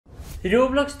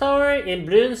Roblox Tower in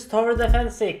Bloons Tower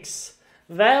Defense 6.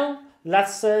 Well,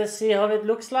 let's see how it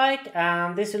looks like,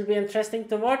 and this will be interesting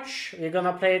to watch. We're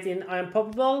gonna play it in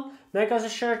Impoppable. Make also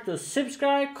sure to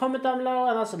subscribe, comment down below,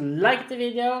 and also like the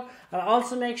video. And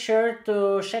also make sure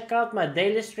to check out my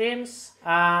daily streams.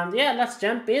 And yeah, let's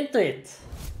jump into it.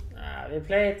 We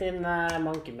play it in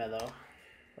Monkey Meadow.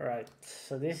 Alright,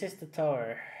 so this is the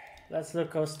tower. Let's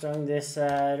look how strong this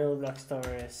Roblox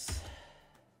tower is.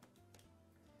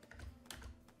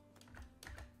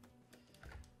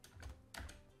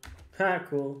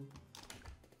 Cool.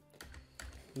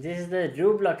 This is the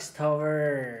Roblox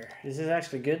tower. This is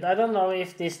actually good. I don't know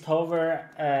if this tower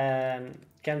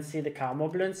can see the camo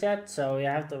balloons yet, so you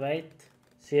have to wait.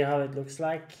 See how it looks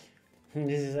like.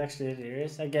 This is actually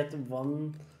serious. I get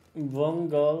one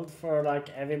gold for like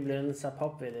every balloons I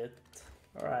pop with it.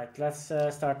 Alright, let's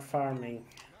start farming.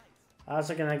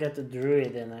 Also gonna get the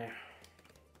druid in there.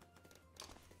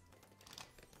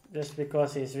 Just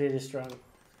because he's really strong.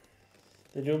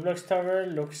 The Roblox tower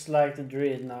looks like the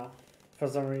druid now, for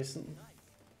some reason.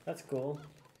 That's cool.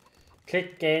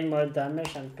 Click gain more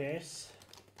damage and pierce.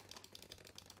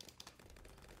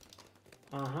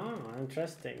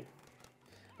 Interesting.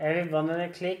 Every one of the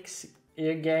clicks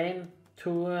you gain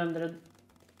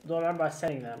 $200 by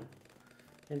selling them.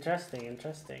 Interesting.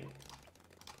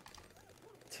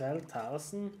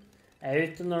 12,000.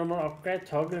 Auto normal upgrade,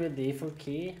 toggle with default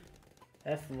key.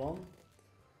 F1.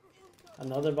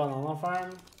 Another banana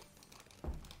farm.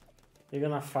 We're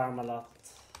gonna farm a lot.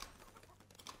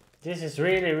 This is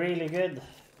really good.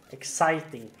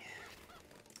 Exciting.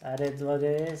 That is what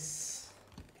it is.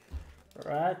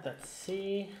 Alright, let's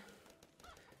see.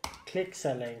 Click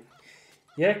selling.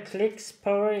 Your clicks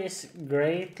power is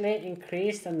greatly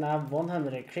increased and now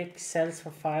 100. Click sells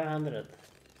for 500.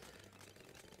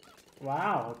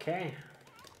 Wow, okay.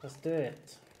 Let's do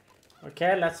it.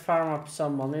 Okay, let's farm up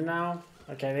some money now.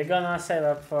 Okay, we're gonna save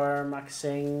up for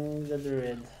maxing the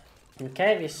druid.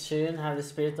 Okay, we soon have the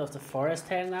spirit of the forest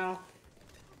here now.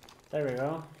 There we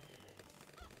go.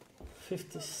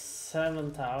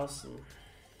 57,000.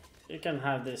 You can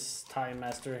have this time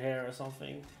master here or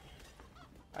something.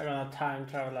 I'm gonna time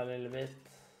travel a little bit.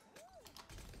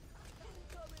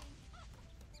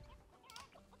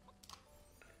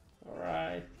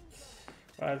 Alright.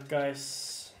 Right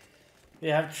guys. We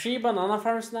have 3 banana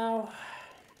farms now.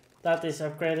 That is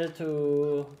upgraded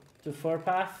to 4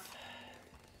 path.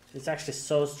 It's actually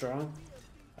so strong.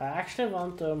 I actually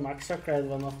want to max upgrade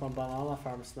one of my banana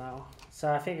farms now.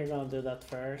 So I think I'm gonna do that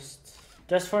first.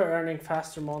 Just for earning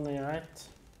faster money, right?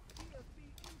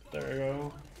 There we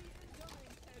go.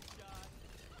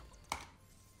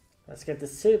 Let's get the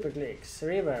super clicks.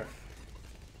 Rebirth.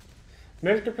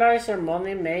 Multiplies your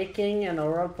money making and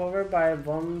overall power by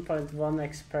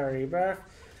 1.1x per rebirth.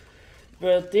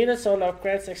 But deals all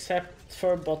upgrades except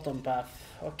for bottom path.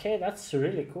 Okay, that's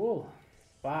really cool.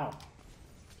 Wow.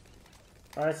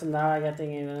 Alright, so now I'm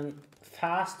getting even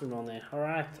faster money.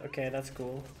 Alright, okay, that's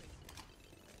cool.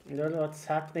 You know what's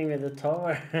happening with the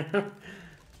tower. I'm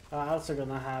also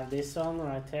gonna have this one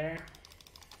right here.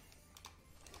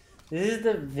 This is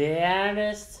the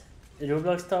weirdest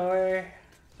Roblox tower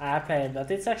I played, but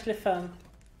it's actually fun.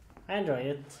 I enjoy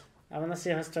it. I wanna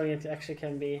see how strong it actually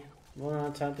can be.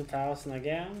 120,000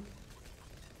 again.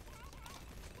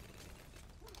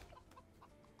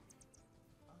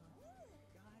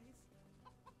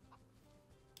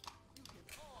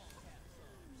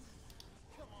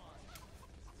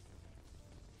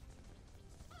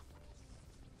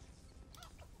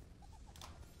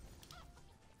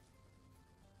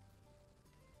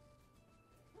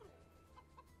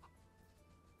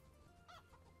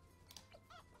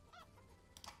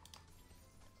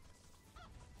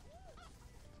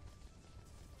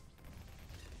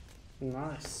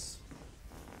 Nice.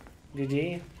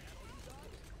 GG.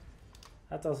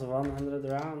 That was 100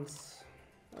 rounds.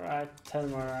 Alright, 10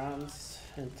 more rounds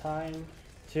in time.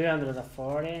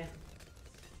 240.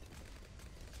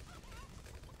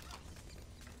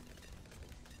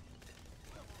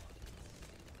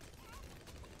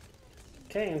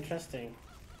 Okay, interesting.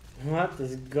 What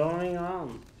is going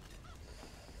on?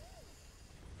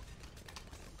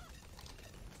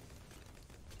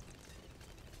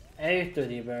 Auto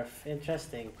rebirth,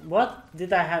 interesting. What?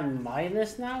 Did I have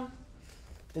minus now?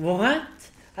 What?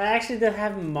 I actually did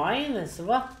have minus,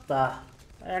 what the?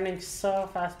 Earning so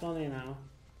fast money now.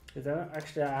 You don't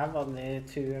actually have only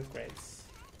 2 upgrades.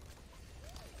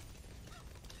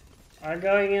 I'm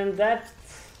going in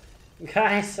depth.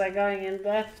 Guys, I'm going in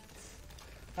depth.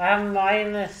 I have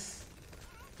minus.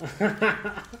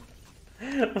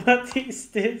 What is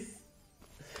this?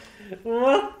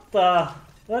 What the?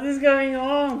 What is going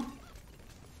on?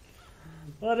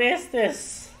 What is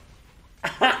this?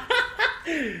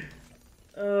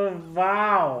 Oh,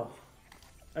 wow.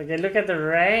 Okay, look at the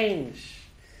range.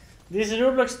 This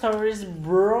Roblox tower is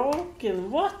broken.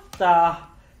 What the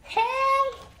hell?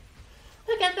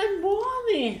 Look at that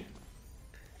body.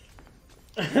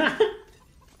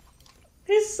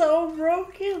 It's so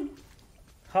broken.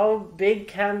 How big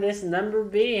can this number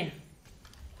be?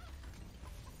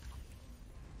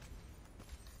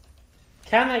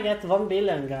 Can I get 1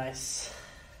 billion, guys?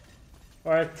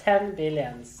 Or 10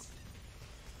 billions?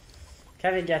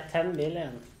 Can we get 10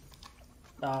 billion?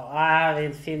 No, I have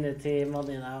infinity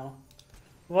money now.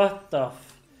 What the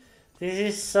f... This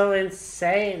is so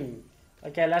insane.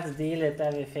 Okay, let's delete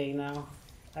everything now.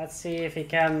 Let's see if we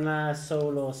can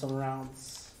solo some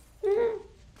rounds.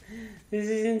 This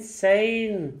is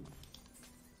insane.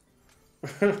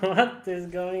 What is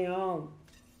going on?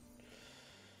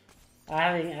 I'm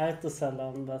having auto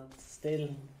salon, but still.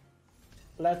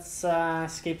 Let's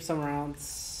skip some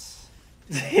rounds.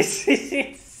 This is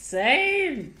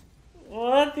insane.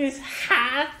 What is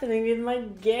happening with my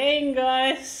game,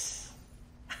 guys?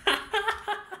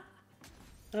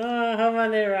 Oh, how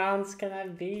many rounds can I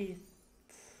beat?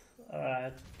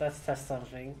 Alright, let's test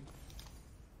something.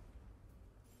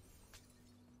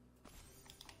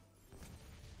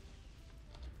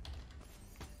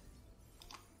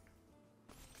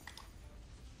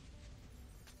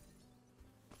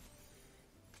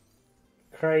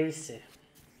 Crazy.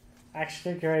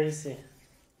 Actually crazy.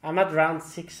 I'm at round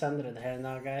 600 here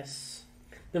now, guys.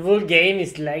 The whole game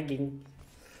is lagging.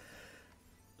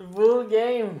 The whole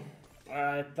game.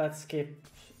 Alright, let's skip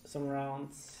some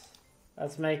rounds.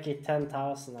 Let's make it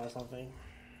 10,000 or something.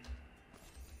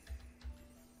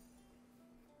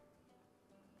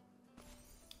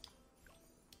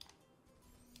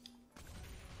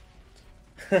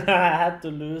 I had to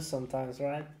lose sometimes,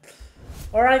 right?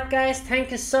 Alright guys,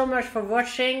 thank you so much for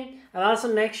watching, and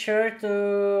also make sure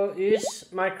to use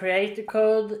my creator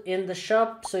code in the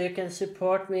shop so you can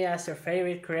support me as your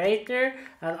favorite creator,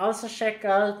 and also check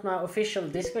out my official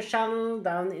Discord channel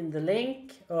down in the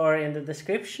link or in the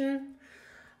description,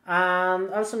 and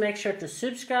also make sure to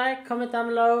subscribe, comment down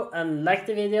below and like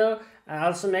the video, and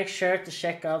also make sure to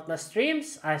check out my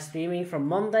streams. I'm streaming from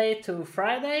Monday to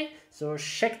Friday, so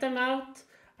check them out,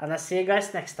 and I'll see you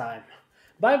guys next time.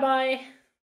 Bye bye!